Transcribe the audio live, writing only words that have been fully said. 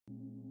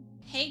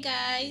Hey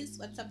guys,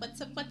 what's up?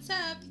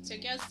 It's your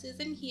girl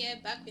Susan here,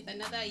 back with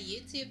another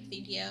YouTube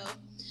video.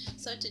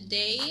 So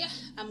today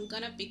I'm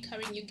gonna be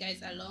carrying you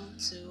guys along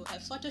to a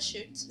photo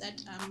shoot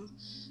that I'm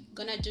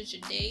gonna do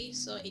today.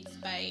 So it's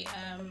by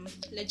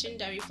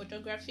Legendary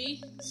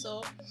Photography.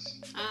 So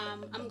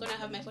I'm gonna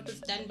have my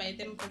photos done by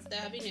them because they're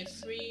having a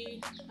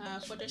free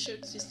photo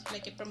shoot, just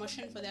like a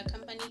promotion for their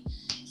company.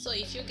 So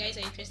if you guys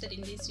are interested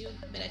in this, you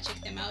better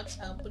check them out.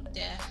 I'll put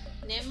their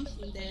name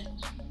in the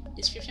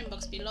description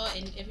box below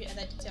and every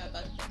other detail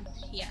about them.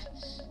 Yeah,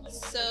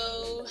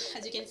 so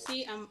as you can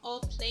see, I'm all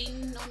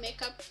plain, no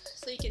makeup,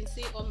 so you can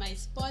see all my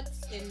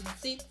spots and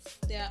zits,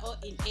 they are all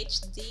in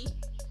HD.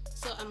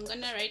 So I'm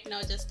gonna right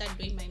now just start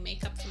doing my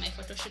makeup for my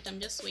photo shoot. I'm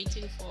just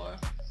waiting for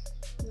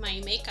my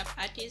makeup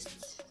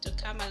artist to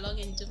come along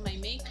and do my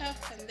makeup,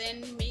 and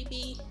then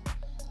maybe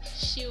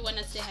she'll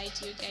wanna say hi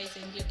to you guys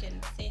and you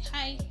can say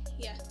hi.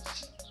 Yeah,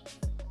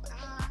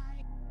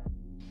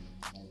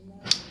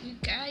 you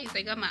guys,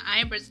 I got my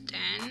eyebrows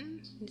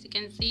done. As you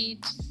can see,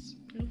 it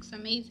looks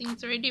amazing.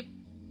 It's already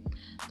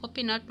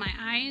popping out my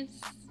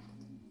eyes.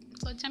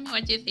 So tell me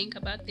what you think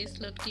about this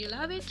look. Do you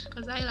love it?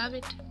 Because I love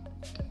it.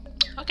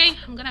 Okay,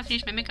 I'm gonna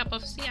finish my makeup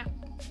off. See ya.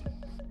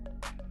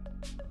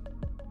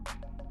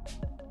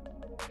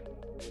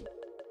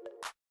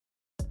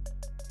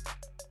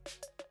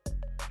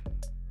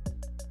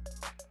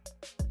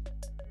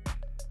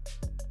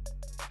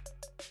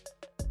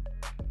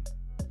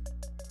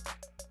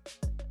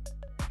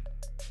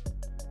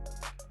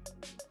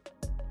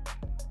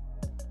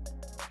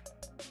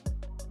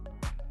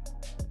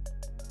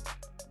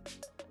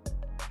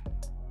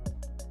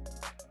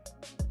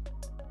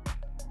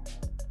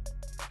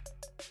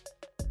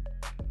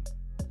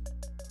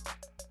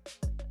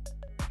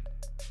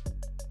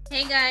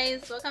 Hey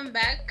guys, welcome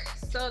back.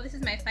 So this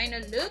is my final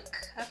look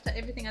after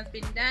everything has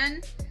been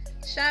done.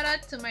 Shout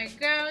out to my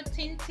girl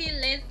Tinty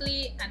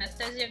Leslie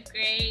Anastasia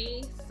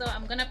Gray. So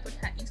I'm gonna put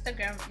her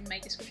Instagram in my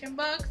description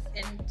box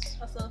and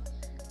also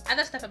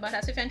other stuff about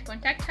her. So if you want to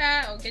contact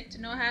her or get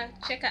to know her,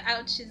 check her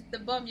out. She's the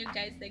bomb, you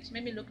guys. Like, she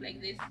made me look like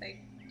this.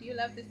 Like, do you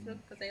love this look?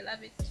 Because I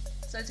love it.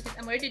 So as you can,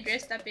 I'm already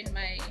dressed up in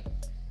my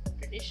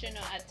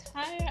traditional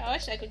attire. I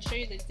wish I could show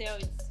you the tail.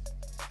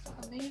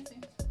 It's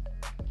amazing.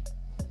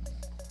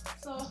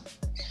 So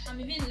I'm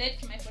even late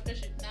for my photo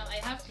shoot now. I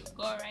have to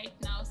go right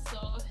now.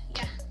 So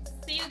yeah,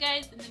 see you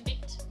guys in a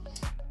bit.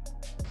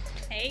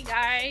 Hey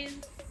guys,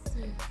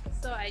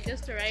 so I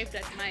just arrived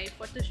at my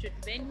photo shoot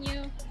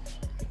venue.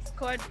 It's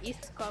called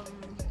Eastcom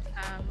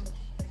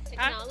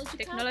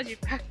Technology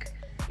Park.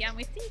 Yeah, I'm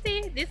with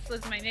Tinty. This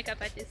was my makeup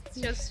artist.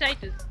 She was shy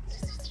to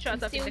show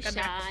us off in the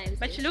camera,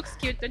 but she looks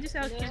cute. Don't you see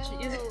how cute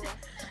she is?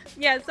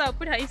 Yeah, so I'll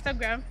put her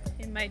Instagram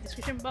in my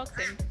description box,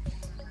 and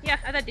yeah,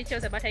 other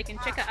details about her, you can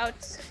check her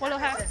out, follow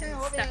her and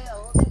stuff.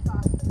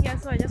 Yeah,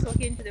 so I just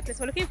walked into the place.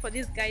 We're looking for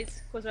these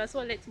guys because we're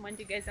so late to want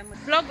you guys. I'm gonna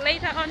vlog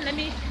later on. Let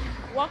me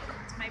walk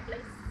to my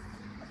place.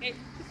 Okay,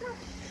 peace out.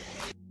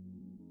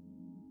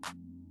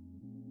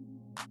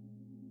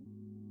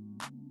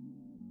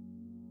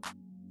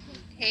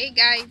 Hey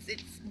guys,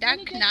 it's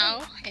dark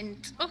now and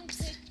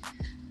oops,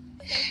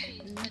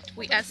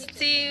 we are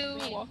still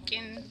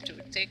walking to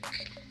take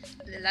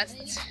the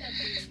last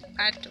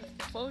part of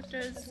the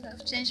photos.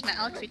 I've changed my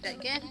outfit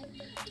again.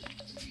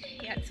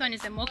 Yeah, this one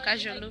is a more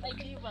casual look.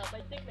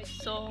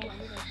 So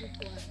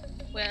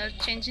we're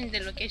changing the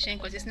location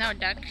because it's now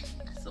dark.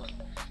 So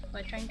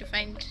we're trying to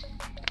find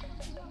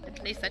a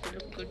place that will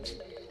look good.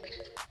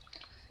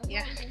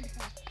 Yeah.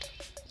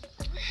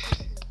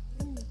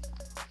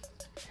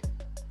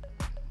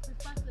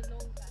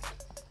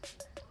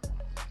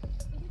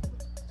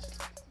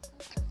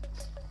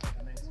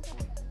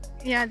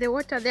 Yeah, the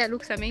water there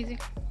looks amazing.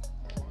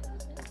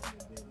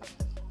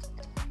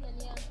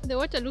 The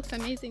water looks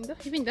amazing though.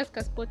 Even that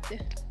spot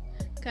there.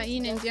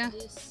 Kain and yeah.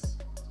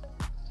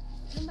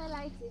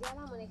 I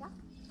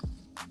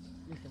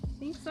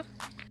think so.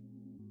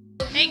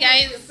 Hey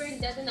guys,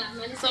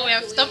 so we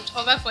have stopped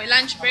over for a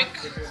lunch break.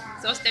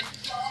 Exhausted.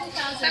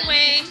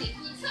 Subway.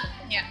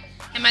 Yeah,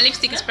 and my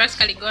lipstick is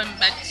practically gone,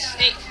 but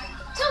hey.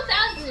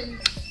 2000.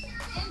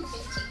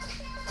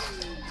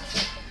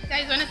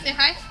 Guys, wanna say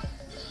hi?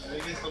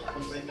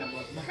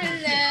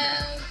 Hello.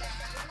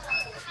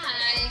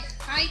 Hi.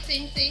 Hi,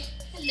 Tinty.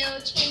 Hello,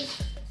 Chin.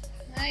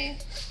 Hi.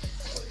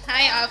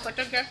 Hi, our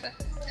photographer.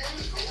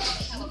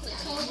 I'm a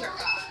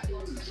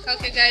photographer.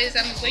 Okay, guys,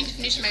 I'm going to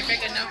finish my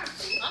burger now.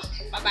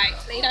 Bye bye.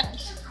 Later.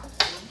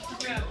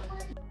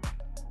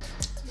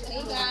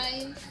 Hey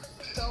guys,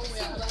 so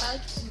we're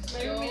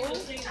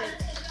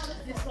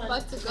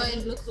about to go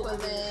and look for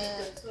the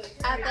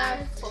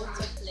other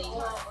photo place.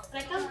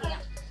 Yeah.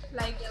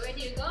 Like, you're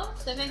ready to go?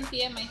 7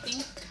 p.m. I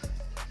think.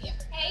 Yeah.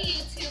 Hey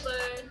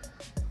YouTuber.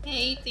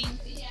 Hey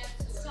Tinty. Yeah,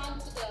 it's time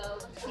to go.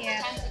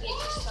 Yeah. Time to get you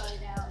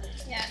started out.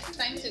 Yeah, it's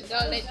time to go.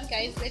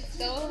 Let's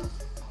go.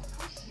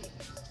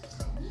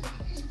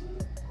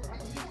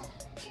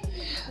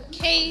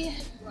 Okay,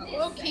 we're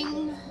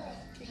walking.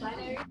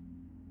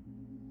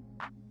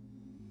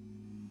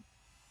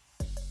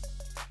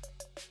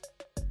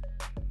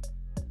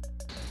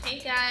 Hey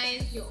guys.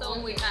 guys.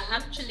 So we are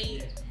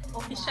actually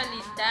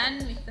officially done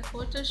with the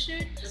photo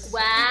shoot.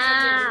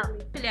 Wow.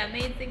 It's really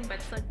amazing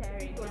but so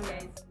tiring, you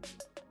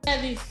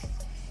guys.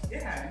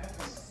 Yeah.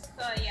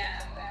 So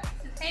yeah,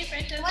 hey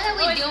precious. What are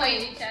we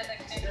doing? Each other,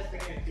 kind of.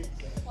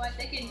 We're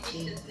taking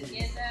pictures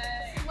together.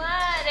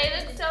 What? They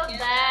look so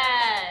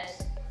bad.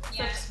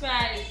 Yeah.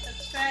 Subscribe,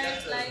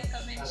 like,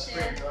 comment,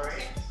 share.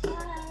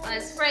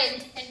 As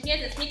friends. And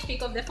here's a sneak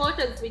peek of the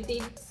photos we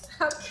did.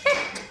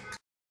 Okay.